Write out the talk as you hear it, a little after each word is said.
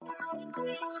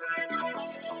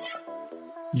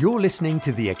You're listening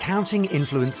to the Accounting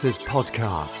Influencers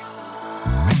podcast.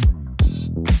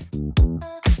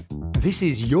 This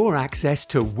is your access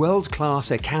to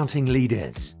world-class accounting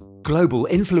leaders, global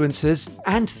influencers,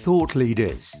 and thought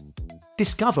leaders.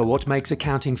 Discover what makes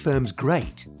accounting firms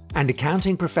great and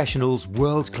accounting professionals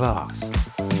world-class.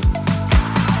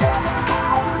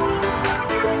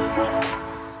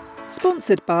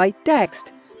 Sponsored by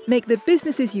Dext. Make the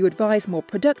businesses you advise more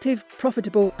productive,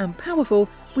 profitable, and powerful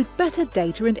with better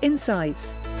data and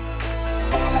insights.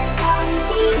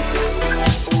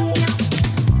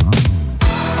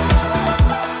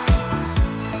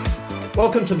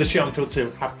 Welcome to the show. I'm thrilled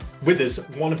to have with us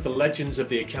one of the legends of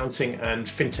the accounting and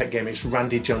fintech game. It's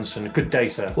Randy Johnston. Good day,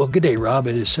 sir. Well, good day, Rob.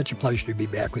 It is such a pleasure to be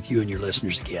back with you and your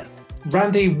listeners again.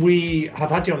 Randy, we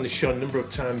have had you on the show a number of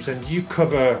times, and you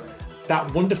cover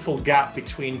that wonderful gap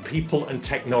between people and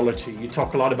technology. You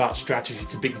talk a lot about strategy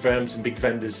to big firms and big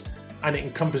vendors, and it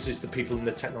encompasses the people and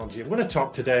the technology. I'm going to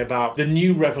talk today about the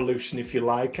new revolution, if you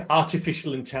like,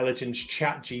 artificial intelligence,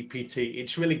 ChatGPT.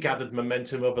 It's really gathered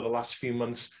momentum over the last few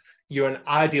months. You're an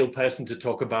ideal person to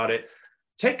talk about it.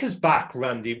 Take us back,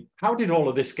 Randy. How did all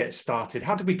of this get started?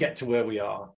 How did we get to where we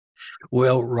are?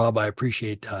 Well, Rob, I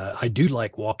appreciate, I do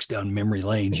like walks down memory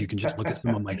lanes. You can just look at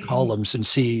some of my columns and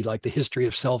see like the history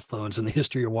of cell phones and the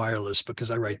history of wireless, because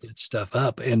I write that stuff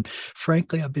up. And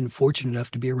frankly, I've been fortunate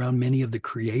enough to be around many of the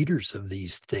creators of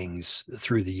these things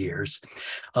through the years.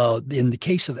 In the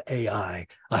case of AI,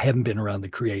 I haven't been around the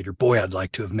creator. Boy, I'd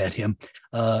like to have met him.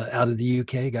 Out of the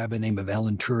UK, a guy by the name of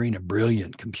Alan Turing, a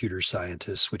brilliant computer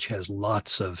scientist, which has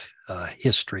lots of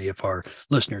history. If our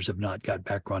listeners have not got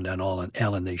background on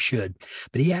Alan, they should.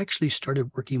 But he actually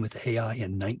started working with AI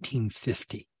in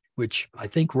 1950, which I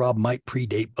think, Rob, might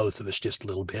predate both of us just a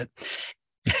little bit.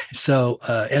 So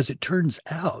as it turns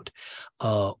out,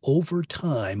 over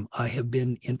time, I have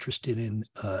been interested in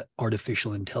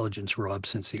artificial intelligence, Rob,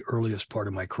 since the earliest part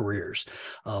of my careers.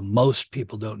 Most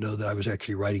people don't know that I was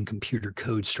actually writing computer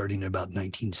code starting in about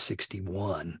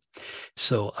 1961.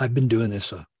 So I've been doing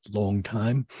this a long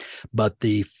time, but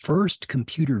the first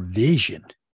computer vision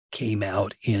came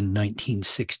out in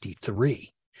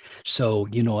 1963. So,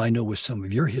 I know with some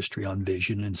of your history on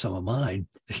vision and some of mine,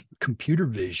 computer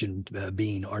vision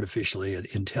being artificially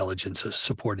intelligence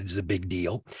supported is a big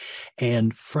deal.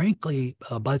 And frankly,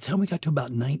 by the time we got to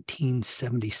about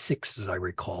 1976, as I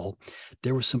recall,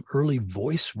 there was some early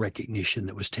voice recognition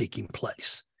that was taking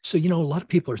place. So, a lot of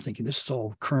people are thinking this is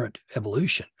all current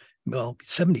evolution. Well,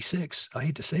 76, I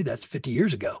hate to say that's 50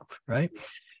 years ago, right?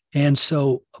 And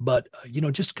so, but,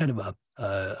 just kind of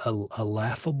a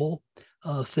laughable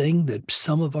thing that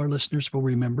some of our listeners will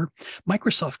remember.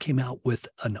 Microsoft came out with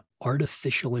an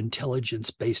artificial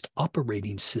intelligence-based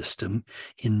operating system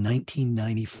in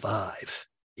 1995.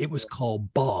 It was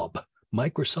called Bob.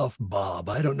 Microsoft Bob.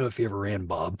 I don't know if you ever ran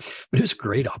Bob, but it was a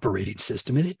great operating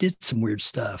system and it did some weird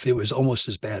stuff. It was almost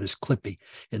as bad as Clippy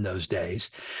in those days.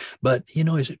 But,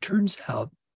 as it turns out,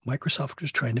 Microsoft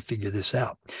was trying to figure this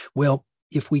out. Well,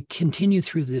 if we continue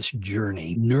through this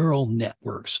journey, neural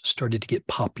networks started to get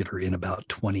popular in about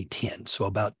 2010. So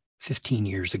about 15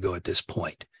 years ago at this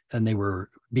point, and they were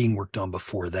being worked on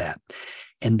before that.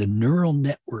 And the neural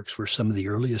networks were some of the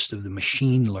earliest of the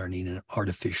machine learning and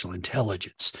artificial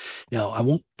intelligence. Now, I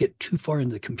won't get too far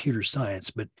into the computer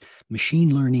science, but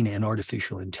machine learning and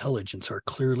artificial intelligence are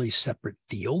clearly separate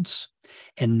fields,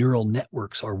 and neural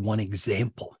networks are one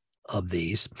example of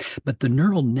these. But the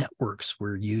neural networks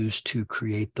were used to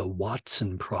create the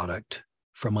Watson product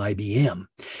from IBM.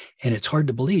 And it's hard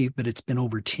to believe, but it's been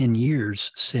over 10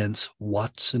 years since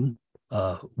Watson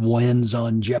wins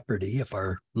on Jeopardy, if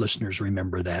our listeners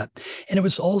remember that. And it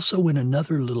was also in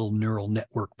another little neural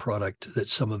network product that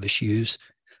some of us use,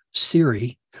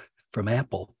 Siri from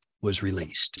Apple, was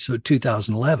released. So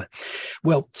 2011.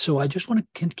 Well, so I just want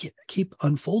to keep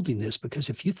unfolding this, because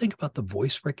if you think about the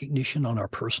voice recognition on our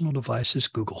personal devices,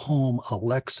 Google Home,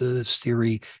 Alexa,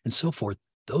 Siri, and so forth,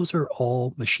 those are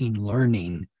all machine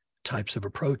learning types of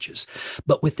approaches.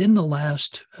 But within the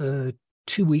last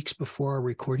 2 weeks before our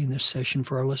recording this session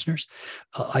for our listeners,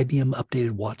 IBM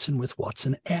updated Watson with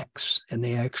Watson X, and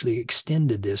they actually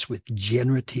extended this with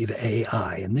generative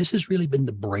AI. And this has really been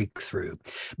the breakthrough,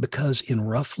 because in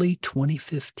roughly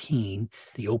 2015,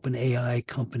 the OpenAI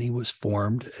company was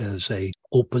formed as a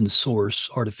open source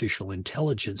artificial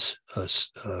intelligence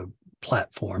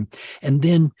platform. And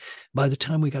then by the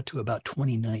time we got to about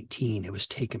 2019, it was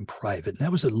taken private. And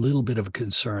that was a little bit of a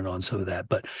concern on some of that.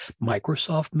 But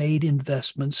Microsoft made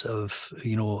investments of,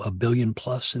 $1 billion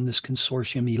plus in this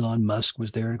consortium. Elon Musk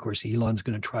was there. And of course, Elon's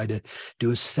going to try to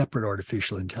do a separate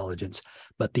artificial intelligence.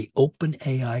 But the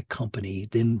OpenAI company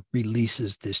then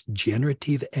releases this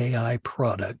generative AI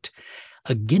product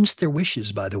against their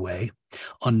wishes, by the way,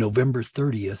 on November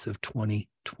 30th of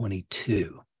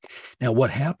 2022. Now, what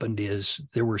happened is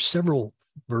there were several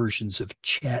versions of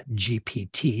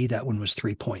ChatGPT. That one was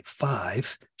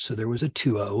 3.5. So there was a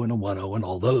 2.0 and a 1.0 and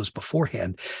all those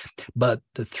beforehand. But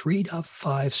the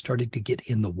 3.5 started to get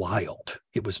in the wild.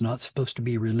 It was not supposed to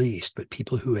be released, but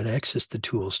people who had accessed the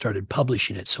tool started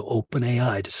publishing it. So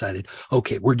OpenAI decided,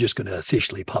 okay, we're just going to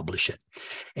officially publish it.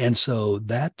 And so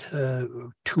that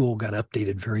tool got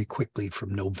updated very quickly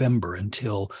from November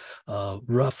until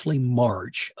roughly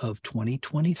March of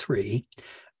 2023.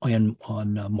 And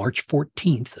on March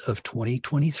 14th of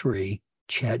 2023,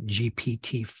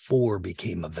 ChatGPT 4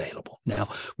 became available. Now,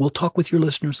 we'll talk with your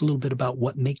listeners a little bit about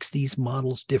what makes these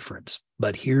models different,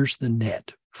 but here's the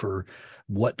net for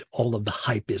what all of the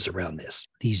hype is around this.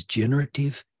 These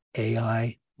generative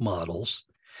AI models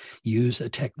use a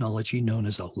technology known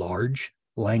as a large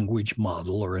language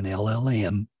model, or an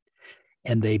LLM,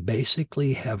 and they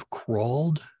basically have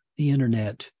crawled the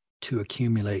internet to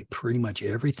accumulate pretty much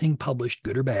everything published,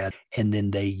 good or bad, and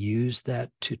then they use that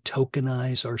to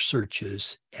tokenize our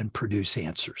searches and produce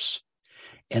answers.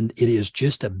 And it is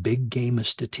just a big game of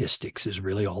statistics is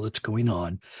really all that's going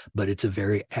on, but it's a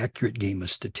very accurate game of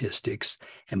statistics.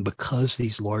 And because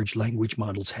these large language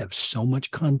models have so much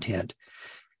content,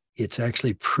 it's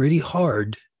actually pretty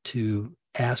hard to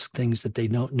ask things that they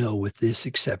don't know, with this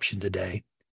exception today.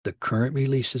 The current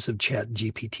releases of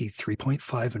ChatGPT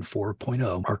 3.5 and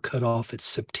 4.0 are cut off at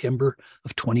September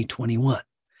of 2021.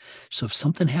 So if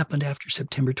something happened after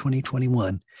September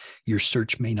 2021, your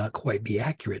search may not quite be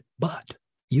accurate, but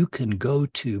you can go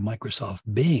to Microsoft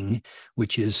Bing,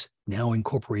 which is now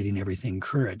incorporating everything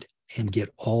current, and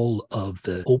get all of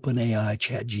the OpenAI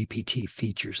ChatGPT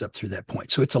features up through that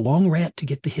point. So it's a long rant to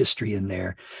get the history in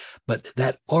there, but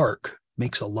that arc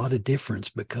makes a lot of difference,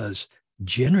 because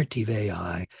generative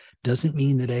AI doesn't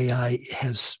mean that AI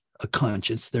has a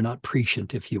conscience. They're not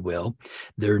prescient, if you will.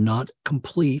 They're not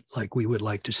complete like we would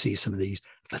like to see some of these,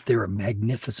 but they're a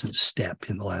magnificent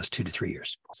step in the last 2 to 3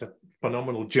 years. It's a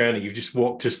phenomenal journey you've just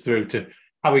walked us through to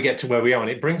how we get to where we are, and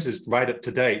it brings us right up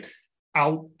to date.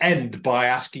 I'll end by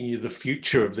asking you the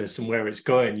future of this and where it's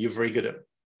going. You're very good at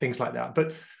things like that,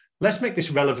 but let's make this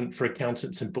relevant for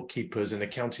accountants and bookkeepers and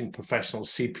accounting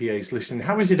professionals, CPAs listening.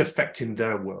 How is it affecting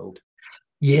their world?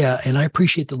 Yeah, and I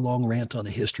appreciate the long rant on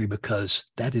the history, because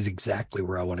that is exactly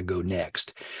where I want to go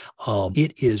next.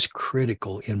 It is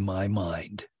critical in my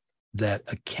mind that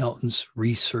accountants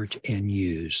research and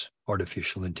use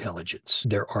artificial intelligence.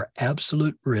 There are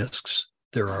absolute risks.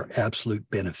 There are absolute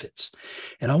benefits.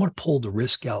 And I want to pull the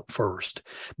risk out first,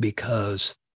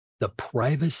 because the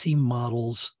privacy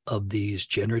models of these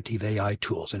generative AI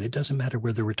tools, and it doesn't matter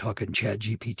whether we're talking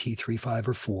ChatGPT 3.5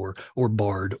 or 4 or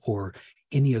Bard or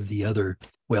any of the other,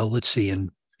 well, let's see,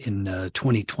 in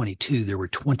 2022, there were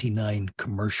 29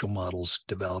 commercial models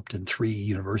developed and 3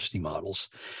 university models.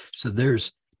 So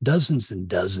there's dozens and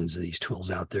dozens of these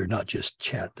tools out there, not just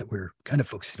chat that we're kind of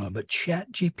focusing on, but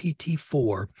ChatGPT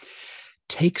 4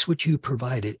 takes what you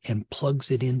provided and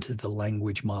plugs it into the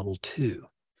language model too.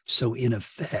 So in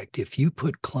effect, if you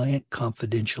put client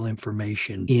confidential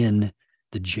information in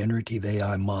the generative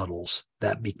AI models,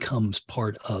 that becomes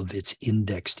part of its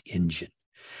indexed engine.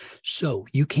 So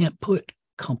you can't put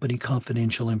company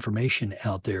confidential information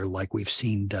out there like we've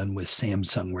seen done with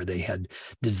Samsung, where they had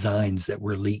designs that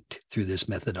were leaked through this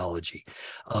methodology.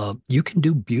 You can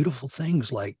do beautiful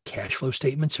things like cash flow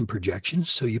statements and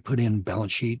projections. So you put in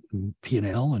balance sheet and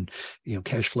P&L and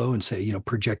cash flow and say,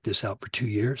 project this out for 2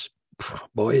 years.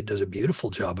 Boy, it does a beautiful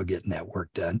job of getting that work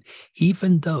done.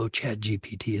 Even though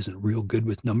ChatGPT isn't real good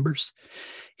with numbers,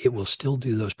 it will still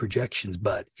do those projections.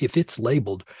 But if it's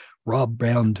labeled Rob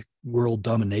Brown World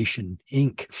Domination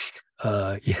Inc.,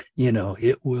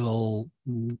 it will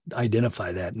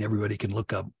identify that, and everybody can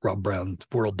look up Rob Brown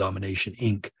World Domination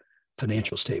Inc.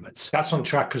 financial statements. That's on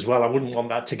track as well. I wouldn't want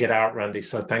that to get out, Randy.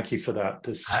 So thank you for that.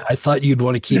 I thought you'd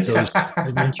want to keep those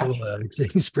financial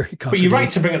things very confidential. But you're right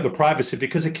to bring up the privacy,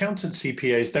 because accountant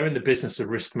CPAs, they're in the business of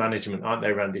risk management, aren't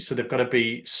they, Randy? So they've got to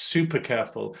be super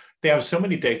careful. They have so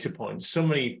many data points, so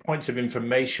many points of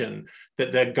information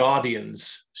that they're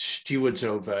guardians, stewards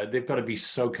over. They've got to be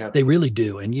so careful. They really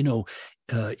do. And,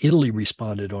 Italy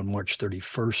responded on March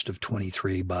 31st of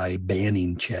 23 by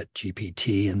banning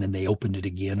ChatGPT, and then they opened it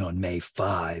again on May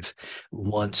 5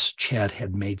 once Chat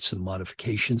had made some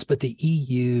modifications. But the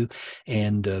EU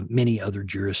and many other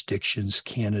jurisdictions,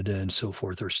 Canada and so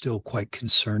forth, are still quite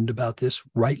concerned about this,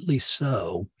 rightly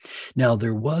so. Now,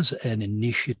 there was an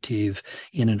initiative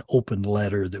in an open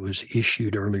letter that was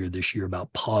issued earlier this year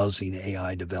about pausing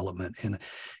AI development. And,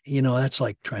 that's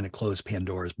like trying to close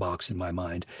Pandora's box in my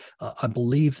mind. I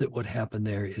believe that what happened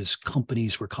there is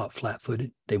companies were caught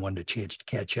flat-footed. They wanted a chance to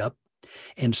catch up.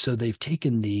 And so they've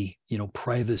taken the,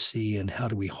 privacy and how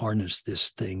do we harness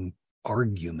this thing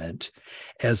argument,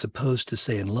 as opposed to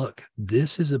saying, look,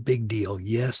 this is a big deal.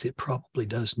 Yes, it probably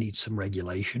does need some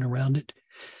regulation around it,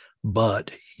 but,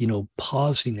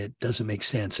 pausing it doesn't make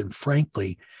sense. And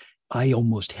frankly, I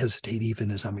almost hesitate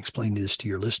even as I'm explaining this to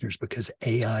your listeners, because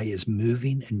AI is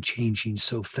moving and changing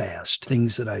so fast.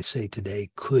 Things that I say today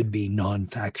could be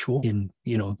non-factual in,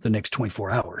 the next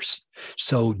 24 hours.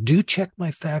 So do check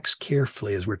my facts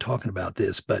carefully as we're talking about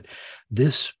this, but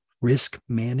this risk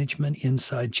management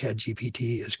inside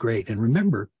ChatGPT is great. And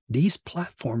remember, these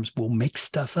platforms will make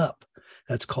stuff up.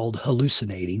 That's called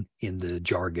hallucinating in the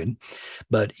jargon,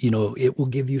 but, it will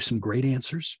give you some great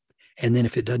answers. And then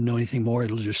if it doesn't know anything more,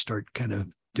 it'll just start kind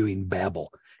of doing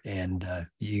babble. And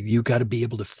you got to be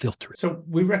able to filter it. So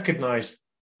we recognize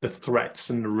the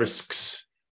threats and the risks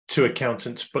to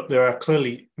accountants, but there are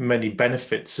clearly many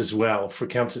benefits as well for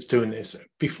accountants doing this.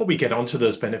 Before we get onto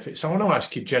those benefits, I want to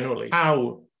ask you generally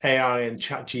how AI and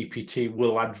ChatGPT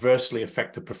will adversely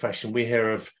affect the profession. We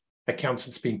hear of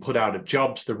accountants being put out of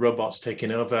jobs, the robots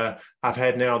taking over. I've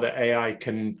heard now that AI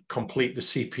can complete the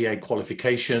CPA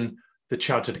qualification, the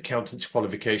Chartered Accountant's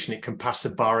qualification. It can pass the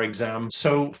bar exam.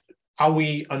 So are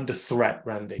we under threat,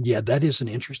 Randy? Yeah, that is an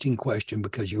interesting question,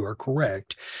 because you are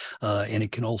correct. And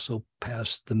it can also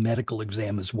pass the medical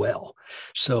exam as well.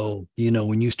 So,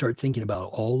 when you start thinking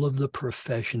about all of the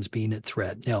professions being at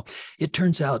threat. Now, it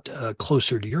turns out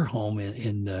closer to your home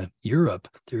in Europe,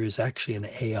 there is actually an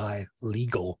AI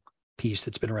legal piece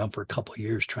that's been around for a couple of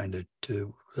years trying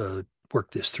to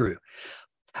work this through.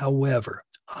 However,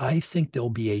 I think there'll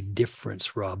be a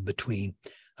difference, Rob, between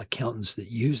accountants that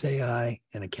use AI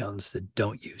and accountants that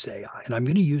don't use AI. And I'm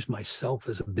going to use myself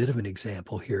as a bit of an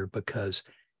example here, because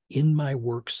in my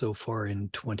work so far in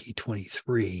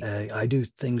 2023, I do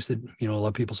things that, a lot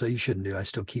of people say you shouldn't do. I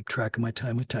still keep track of my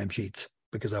time with timesheets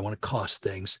because I want to cost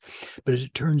things. But as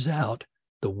it turns out,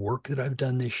 the work that I've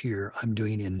done this year, I'm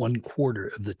doing in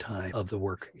 1/4 of the time of the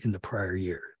work in the prior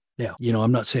year. Now,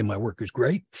 I'm not saying my work is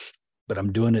great, but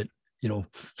I'm doing it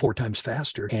 4 times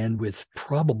faster and with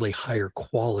probably higher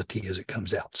quality as it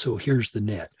comes out. So here's the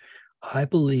net. I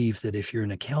believe that if you're an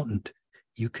accountant,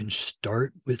 you can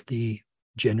start with the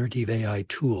generative AI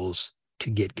tools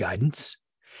to get guidance,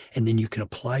 and then you can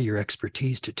apply your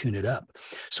expertise to tune it up.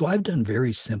 So I've done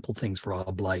very simple things,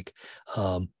 Rob, like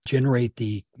generate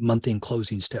the month-end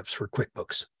closing steps for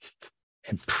QuickBooks,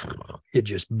 and it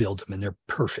just builds them, and they're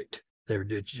perfect. They're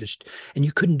just, and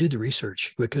you couldn't do the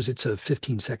research because it's a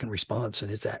 15-second response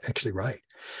and it's actually right.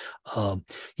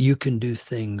 You can do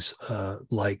things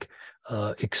like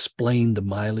explain the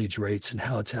mileage rates and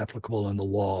how it's applicable in the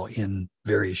law in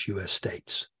various U.S.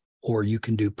 states. Or you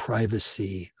can do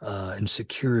privacy and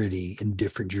security in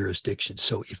different jurisdictions.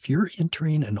 So if you're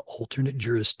entering an alternate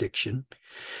jurisdiction,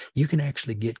 you can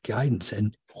actually get guidance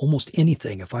and almost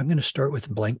anything. If I'm going to start with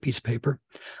a blank piece of paper,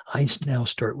 I now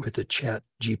start with a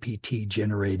ChatGPT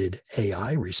generated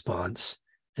AI response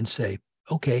and say,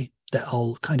 okay, that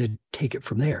I'll kind of take it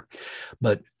from there.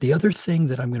 But the other thing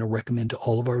that I'm going to recommend to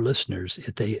all of our listeners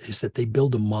is that they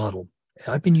build a model.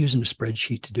 I've been using a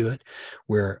spreadsheet to do it,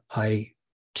 where I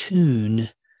tune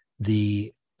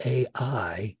the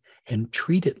AI and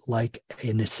treat it like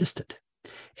an assistant.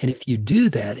 And if you do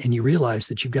that and you realize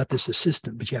that you've got this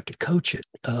assistant, but you have to coach it,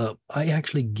 I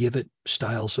actually give it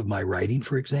styles of my writing,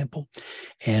 for example,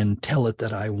 and tell it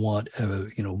that I want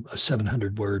a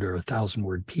 700 word or 1,000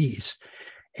 word piece,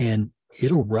 and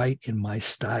it'll write in my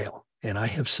style. And I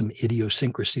have some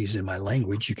idiosyncrasies in my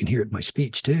language. You can hear it in my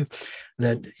speech too,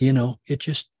 that, it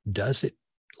just does it.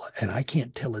 And I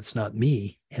can't tell it's not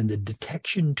me. And the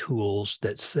detection tools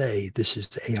that say this is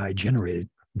AI generated,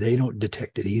 they don't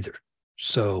detect it either.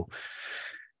 So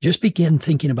just begin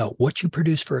thinking about what you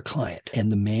produce for a client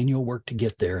and the manual work to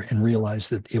get there, and realize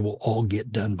that it will all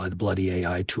get done by the bloody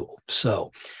AI tool.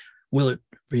 So will it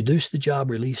reduce the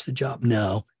job, release the job?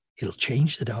 No, it'll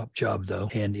change the job though.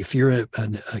 And if you're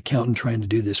an accountant trying to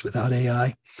do this without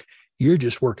AI, you're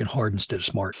just working hard instead of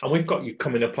smart. And we've got you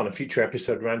coming up on a future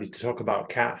episode, Randy, to talk about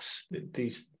CAS,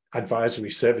 these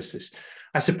advisory services.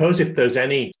 I suppose if there's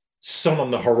any sun on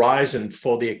the horizon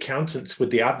for the accountants with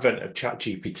the advent of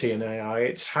ChatGPT and AI.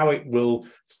 It's how it will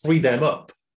free them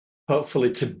up,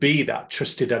 hopefully, to be that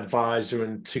trusted advisor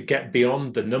and to get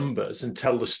beyond the numbers and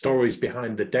tell the stories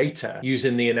behind the data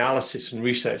using the analysis and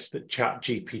research that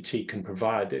ChatGPT can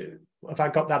provide. Have I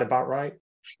got that about right?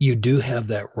 You do have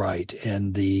that right.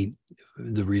 And the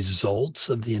results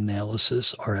of the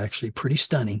analysis are actually pretty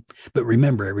stunning. But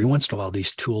remember, every once in a while,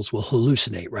 these tools will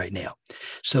hallucinate right now.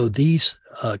 So these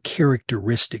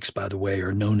characteristics, by the way,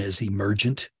 are known as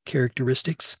emergent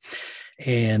characteristics.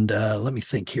 And let me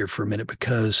think here for a minute,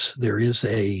 because there is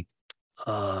a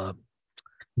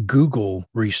Google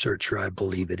researcher, I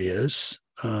believe it is.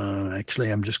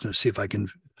 Actually, I'm just going to see if I can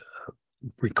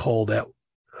recall that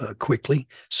quickly.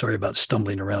 Sorry about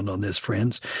stumbling around on this,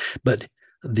 friends. But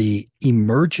the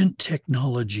emergent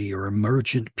technology or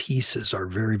emergent pieces are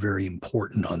very, very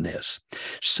important on this.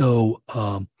 So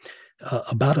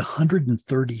about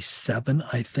 137,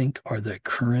 I think, are the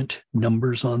current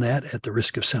numbers on that, at the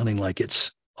risk of sounding like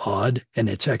it's odd, and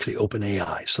it's actually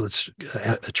OpenAI, so let's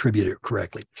attribute it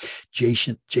correctly.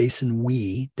 Jason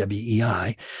Wee,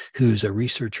 W-E-I, who's a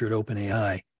researcher at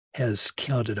OpenAI, has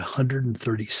counted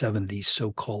 137 of these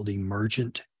so-called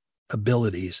emergent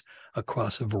abilities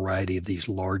across a variety of these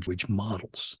large language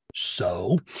models.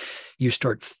 So you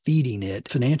start feeding it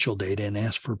financial data and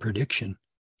ask for prediction.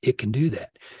 It can do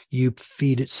that. You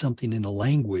feed it something in a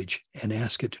language and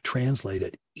ask it to translate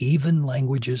it. Even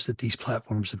languages that these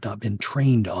platforms have not been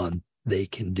trained on, they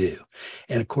can do.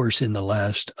 And of course, in the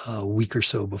last week or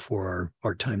so before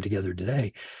our time together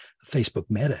today, Facebook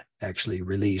Meta actually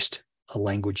released a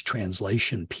language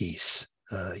translation piece.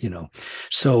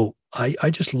 So I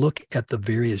just look at the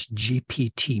various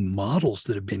GPT models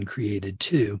that have been created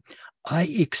too. I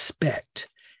expect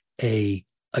a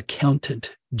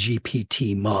accountant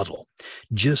GPT model,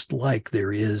 just like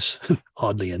there is,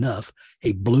 oddly enough,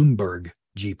 a Bloomberg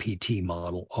GPT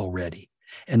model already.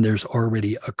 And there's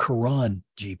already a Quran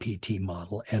GPT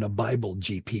model and a Bible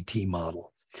GPT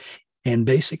model. And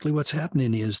basically what's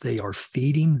happening is they are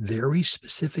feeding very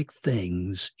specific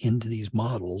things into these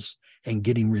models and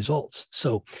getting results.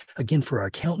 So again, for our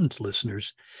accountant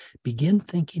listeners, begin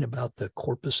thinking about the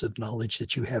corpus of knowledge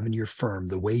that you have in your firm,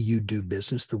 the way you do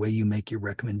business, the way you make your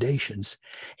recommendations,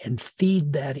 and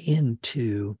feed that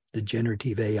into the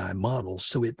generative AI model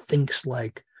so it thinks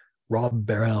like Rob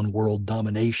Brown world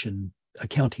domination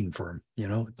accounting firm,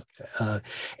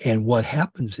 and what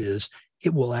happens is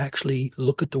it will actually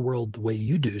look at the world the way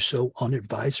you do. So on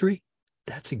advisory,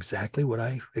 that's exactly what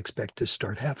I expect to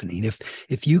start happening.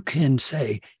 If you can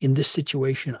say, in this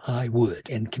situation, I would,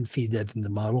 and can feed that in the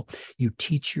model, you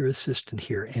teach your assistant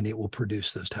here and it will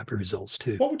produce those type of results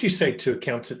too. What would you say to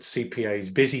accountants,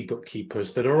 CPAs, busy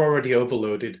bookkeepers that are already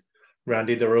overloaded,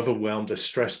 Randy, they're overwhelmed, they're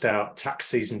stressed out, tax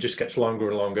season just gets longer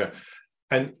and longer.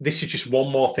 And this is just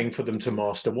one more thing for them to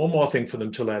master, one more thing for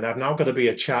them to learn. I've now got to be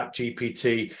a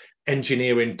ChatGPT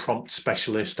engineering prompt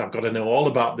specialist. I've got to know all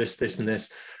about this, this, and this.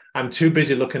 I'm too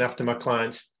busy looking after my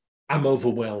clients. I'm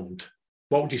overwhelmed.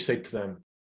 What would you say to them?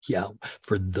 Yeah,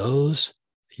 for those,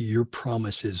 your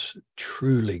promise is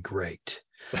truly great.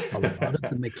 A lot of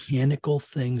the mechanical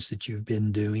things that you've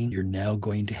been doing, you're now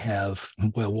going to have,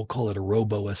 well, we'll call it a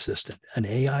robo assistant, an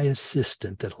AI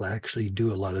assistant that'll actually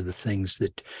do a lot of the things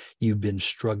that you've been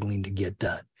struggling to get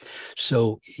done.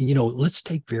 So, let's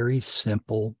take very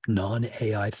simple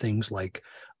non-AI things like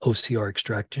OCR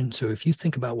extraction. So if you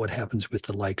think about what happens with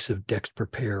the likes of Dex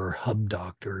Prepare or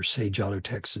HubDoc or Sage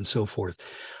Autotext and so forth,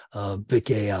 Vic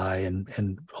AI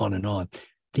and on and on,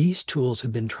 these tools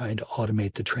have been trying to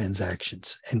automate the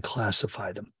transactions and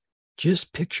classify them.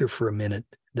 Just picture for a minute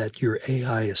that your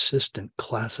AI assistant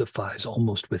classifies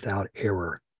almost without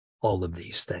error all of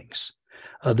these things.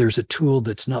 There's a tool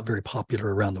that's not very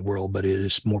popular around the world, but it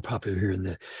is more popular here in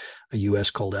the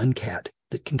US called UnCat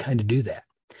that can kind of do that.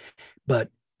 But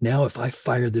now if I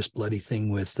fire this bloody thing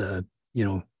with,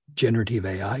 generative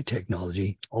AI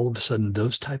technology, all of a sudden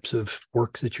those types of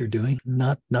work that you're doing,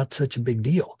 not such a big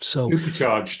deal. So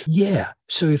supercharged. Yeah.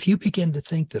 So if you begin to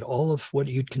think that all of what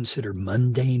you'd consider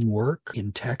mundane work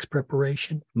in tax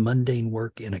preparation, mundane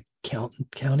work in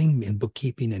accounting, in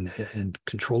bookkeeping and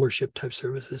controllership type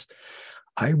services,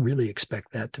 I really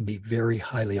expect that to be very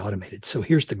highly automated. So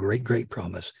here's the great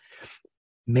promise.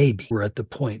 Maybe we're at the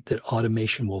point that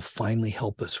automation will finally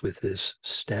help us with this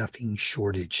staffing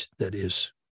shortage that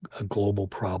is a global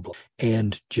problem.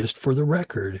 And just for the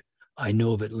record, I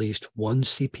know of at least one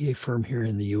CPA firm here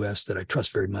in the US that I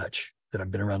trust very much, that I've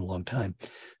been around a long time,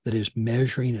 that is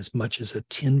measuring as much as a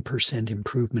 10%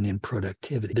 improvement in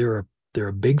productivity. They're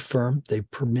a big firm.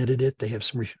 They've permitted it. They have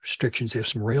some restrictions. They have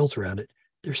some rails around it.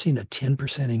 they're seeing a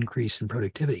 10% increase in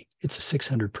productivity. It's a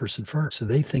 600-person firm. So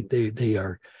they think they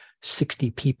are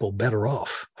 60 people better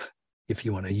off, if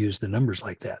you want to use the numbers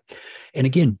like that. And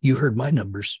again, you heard my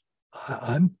numbers.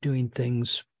 I'm doing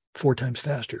things 4 times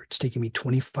faster. It's taking me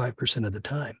 25% of the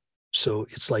time. So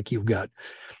it's like you've got,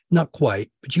 not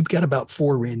quite, but you've got about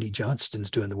 4 Randy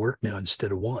Johnstons doing the work now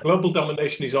instead of 1. Global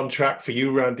domination is on track for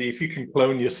you, Randy. If you can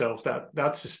clone yourself,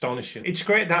 that's astonishing. It's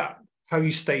great that how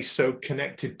you stay so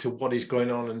connected to what is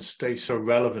going on and stay so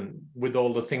relevant with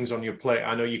all the things on your plate.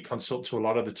 I know you consult to a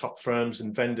lot of the top firms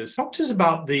and vendors. Talk to us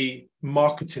about the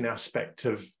marketing aspect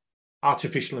of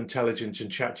artificial intelligence and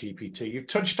ChatGPT. You've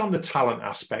touched on the talent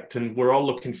aspect, and we're all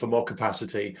looking for more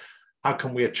capacity. How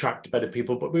can we attract better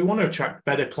people? But we want to attract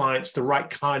better clients, the right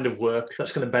kind of work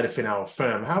that's going to benefit our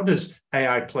firm. How does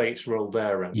AI play its role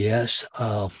there, Randy? Yes,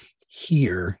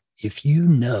 here, if you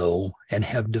know and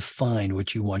have defined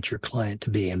what you want your client to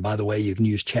be, and by the way, you can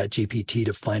use ChatGPT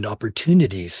to find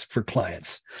opportunities for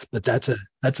clients, but that's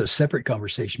a separate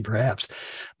conversation perhaps.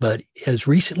 But as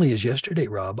recently as yesterday,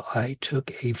 Rob, I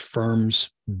took a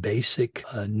firm's basic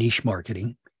niche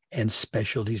marketing and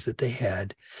specialties that they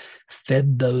had,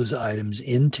 fed those items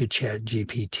into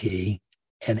ChatGPT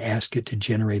and asked it to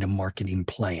generate a marketing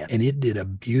plan. And it did a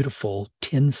beautiful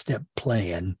 10-step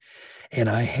plan. And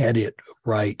I had it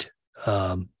write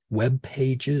web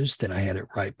pages, then I had it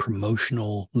write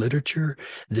promotional literature,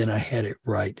 then I had it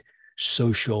write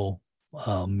social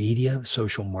media,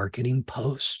 social marketing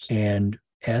posts. And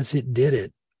as it did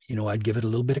it, I'd give it a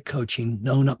little bit of coaching.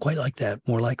 No, not quite like that,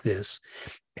 more like this.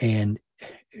 And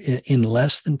in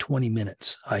less than 20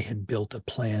 minutes, I had built a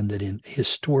plan that in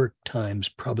historic times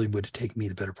probably would have taken me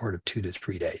the better part of 2 to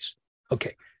 3 days.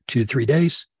 Okay, 2 to 3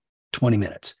 days, 20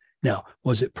 minutes. Now,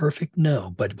 was it perfect?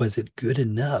 No, but was it good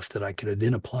enough that I could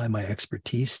then apply my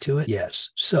expertise to it?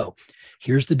 Yes. So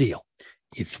here's the deal.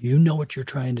 If you know what you're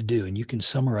trying to do and you can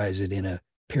summarize it in a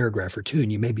paragraph or 2,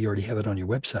 and you maybe already have it on your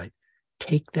website,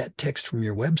 take that text from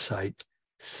your website,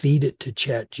 feed it to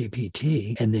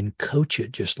ChatGPT, and then coach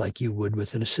it just like you would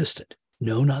with an assistant.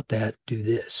 No, not that, do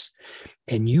this.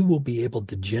 And you will be able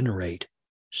to generate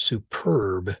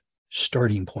superb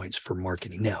starting points for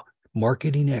marketing. Now,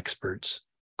 marketing experts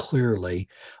clearly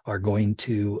are going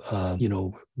to,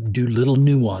 do little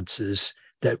nuances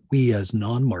that we as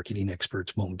non-marketing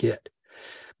experts won't get.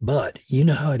 But you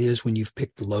know how it is when you've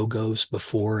picked logos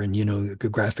before and, a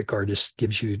graphic artist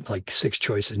gives you like 6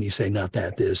 choices and you say, not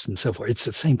that, this, and so forth. It's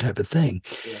the same type of thing.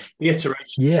 Yeah. The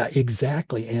iteration. Yeah,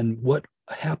 exactly. And what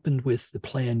happened with the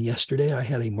plan yesterday, I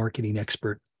had a marketing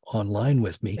expert online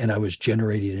with me and I was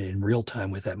generating it in real time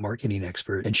with that marketing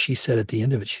expert. And she said at the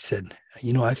end of it, she said,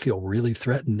 I feel really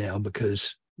threatened now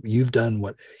because you've done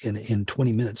what in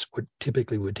 20 minutes what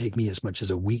typically would take me as much as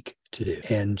a week to do.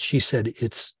 And she said,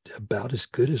 it's about as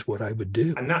good as what I would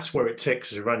do. And that's where it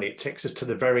takes us, Randy. It takes us to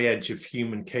the very edge of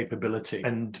human capability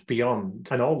and beyond.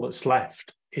 And all that's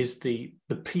left is the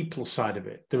people side of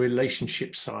it, the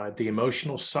relationship side, the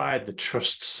emotional side, the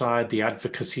trust side, the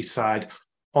advocacy side,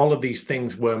 all of these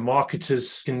things where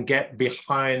marketers can get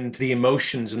behind the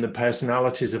emotions and the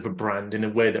personalities of a brand in a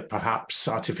way that perhaps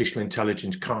artificial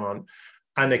intelligence can't.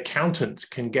 And accountants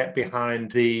can get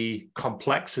behind the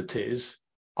complexities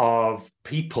of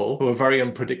people who are very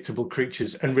unpredictable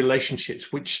creatures and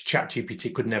relationships, which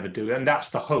ChatGPT could never do. And that's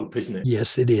the hope, isn't it?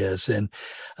 Yes, it is. And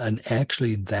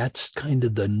actually, that's kind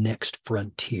of the next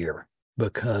frontier,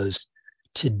 because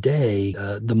today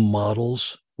the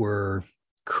models were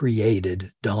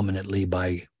created dominantly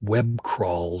by web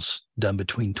crawls done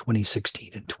between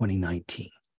 2016 and 2019.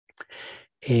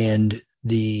 And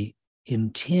the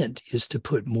intent is to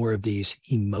put more of these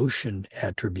emotion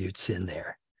attributes in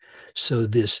there. So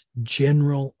this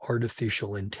general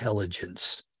artificial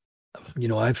intelligence,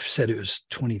 I've said it was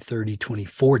 2030,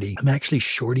 2040. I'm actually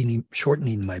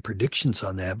shortening my predictions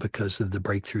on that because of the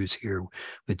breakthroughs here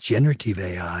with generative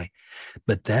AI.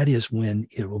 But that is when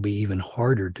it will be even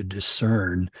harder to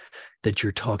discern that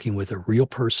you're talking with a real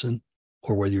person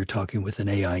or whether you're talking with an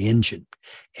AI engine.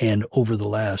 And over the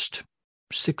last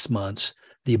 6 months,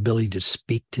 the ability to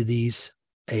speak to these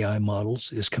AI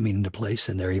models is coming into place,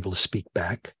 and they're able to speak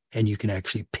back, and you can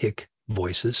actually pick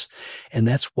voices. And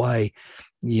that's why,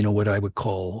 what I would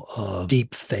call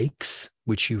deep fakes,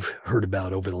 which you've heard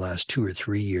about over the last 2 or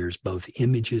 3 years, both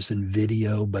images and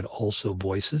video, but also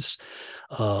voices,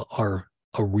 are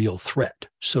a real threat.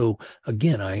 So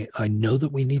again, I know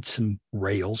that we need some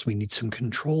rails, we need some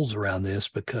controls around this,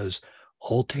 because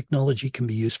all technology can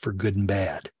be used for good and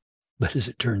bad. But as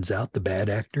it turns out, the bad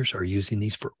actors are using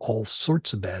these for all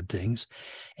sorts of bad things.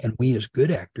 And we as good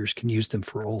actors can use them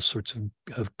for all sorts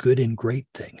of good and great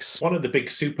things. One of the big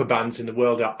super bands in the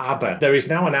world are ABBA. There is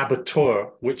now an ABBA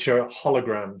tour, which are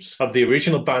holograms of the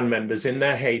original band members in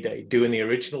their heyday doing the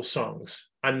original songs.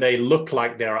 And they look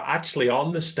like they're actually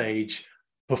on the stage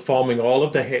performing all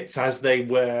of the hits as they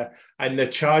were. And they're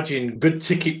charging good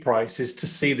ticket prices to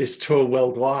see this tour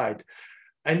worldwide.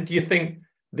 And you think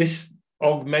this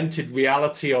augmented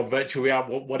reality or virtual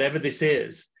reality, whatever this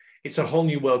is, it's a whole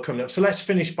new world coming up. So let's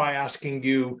finish by asking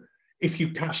you, if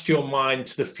you cast your mind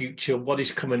to the future, what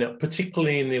is coming up,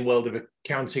 particularly in the world of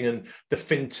accounting and the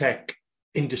fintech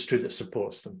industry that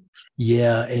supports them?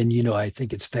 Yeah. And, I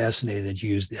think it's fascinating that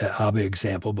you used the ABBA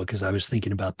example, because I was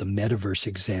thinking about the metaverse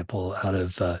example out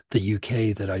of the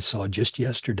UK that I saw just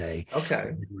yesterday.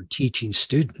 Okay. We were teaching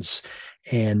students,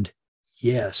 and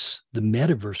yes, the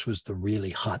metaverse was the really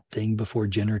hot thing before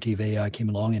generative AI came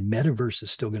along, and metaverse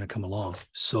is still going to come along.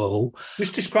 So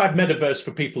just describe metaverse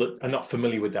for people that are not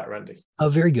familiar with that, Randy.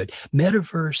 Very good.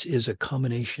 Metaverse is a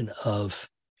combination of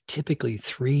typically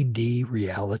 3D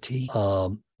reality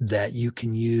that you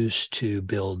can use to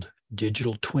build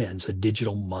digital twins, a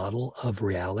digital model of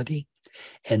reality,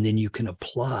 and then you can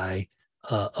apply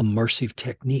immersive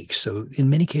techniques. So in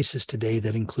many cases today,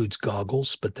 that includes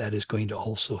goggles, but that is going to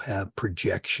also have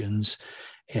projections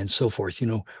and so forth.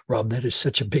 Rob, that is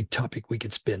such a big topic. We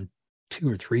could spend 2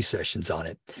 or 3 sessions on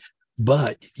it.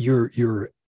 But your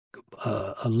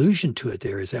allusion to it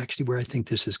there is actually where I think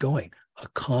this is going. A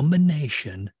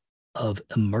combination of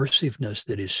immersiveness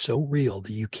that is so real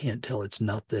that you can't tell it's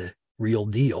not the real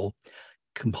deal,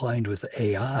 combined with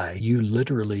AI. You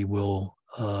literally will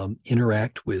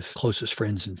interact with closest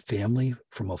friends and family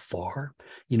from afar.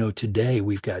 Today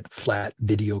we've got flat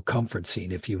video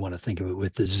conferencing, if you want to think of it,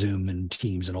 with the Zoom and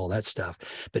Teams and all that stuff.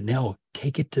 But now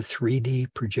take it to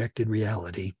 3D projected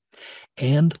reality.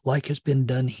 And like has been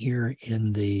done here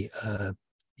in the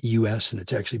US, and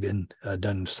it's actually been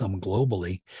done some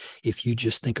globally, if you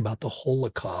just think about the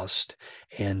Holocaust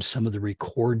and some of the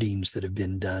recordings that have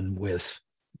been done with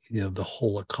the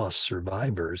Holocaust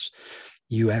survivors,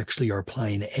 you actually are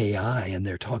applying AI and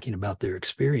they're talking about their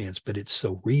experience, but it's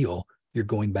so real, you're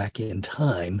going back in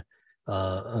time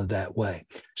that way.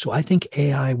 So I think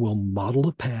AI will model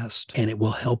the past and it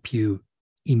will help you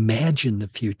imagine the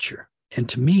future. And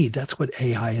to me, that's what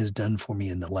AI has done for me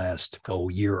in the last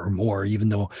year or more, even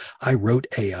though I wrote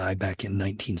AI back in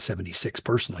 1976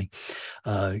 personally,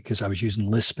 because I was using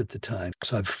Lisp at the time.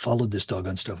 So I've followed this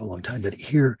doggone stuff a long time. But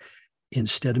here,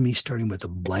 instead of me starting with a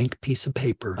blank piece of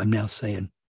paper, I'm now saying,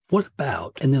 what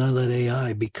about? And then I let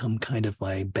AI become kind of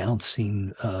my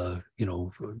bouncing,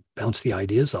 bounce the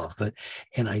ideas off it.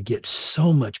 And I get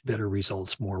so much better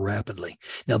results more rapidly.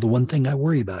 Now, the one thing I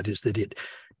worry about is that it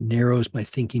narrows my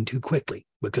thinking too quickly,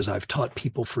 because I've taught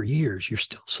people for years, you're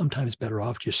still sometimes better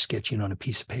off just sketching on a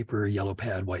piece of paper, a yellow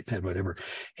pad, white pad, whatever,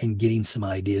 and getting some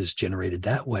ideas generated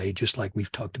that way, just like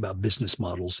we've talked about business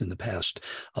models in the past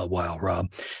while, Rob.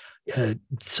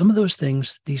 Some of those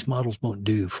things, these models won't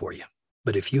do for you.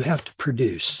 But if you have to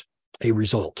produce a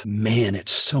result, man,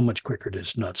 it's so much quicker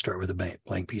to not start with a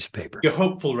blank piece of paper. You're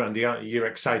hopeful, Randy, aren't you? You're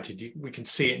excited. We can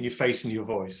see it in your face and your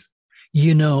voice.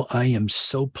 I am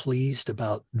so pleased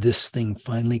about this thing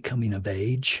finally coming of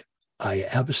age. I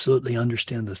absolutely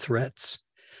understand the threats,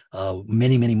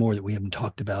 many, many more that we haven't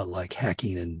talked about, like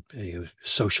hacking and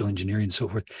social engineering and so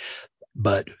forth.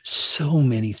 But so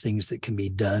many things that can be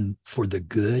done for the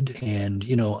good. And,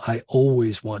 I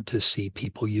always want to see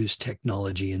people use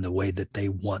technology in the way that they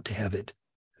want to have it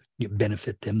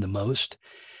benefit them the most.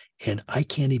 And I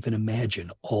can't even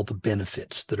imagine all the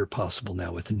benefits that are possible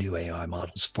now with the new AI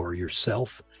models for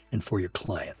yourself and for your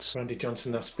clients. Randy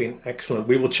Johnston, that's been excellent.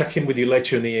 We will check in with you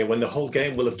later in the year when the whole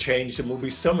game will have changed and we'll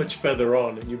be so much further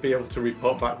on and you'll be able to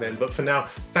report back then. But for now,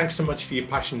 thanks so much for your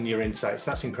passion and your insights.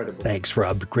 That's incredible. Thanks,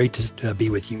 Rob. Great to be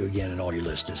with you again and all your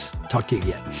listeners. Talk to you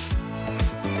again.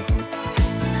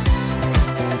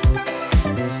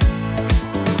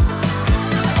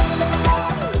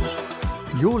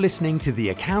 You're listening to the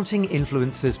Accounting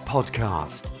Influencers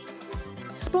podcast.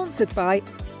 Sponsored by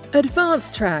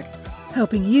Advanced Track,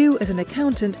 helping you as an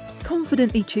accountant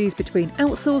confidently choose between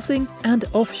outsourcing and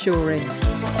offshoring.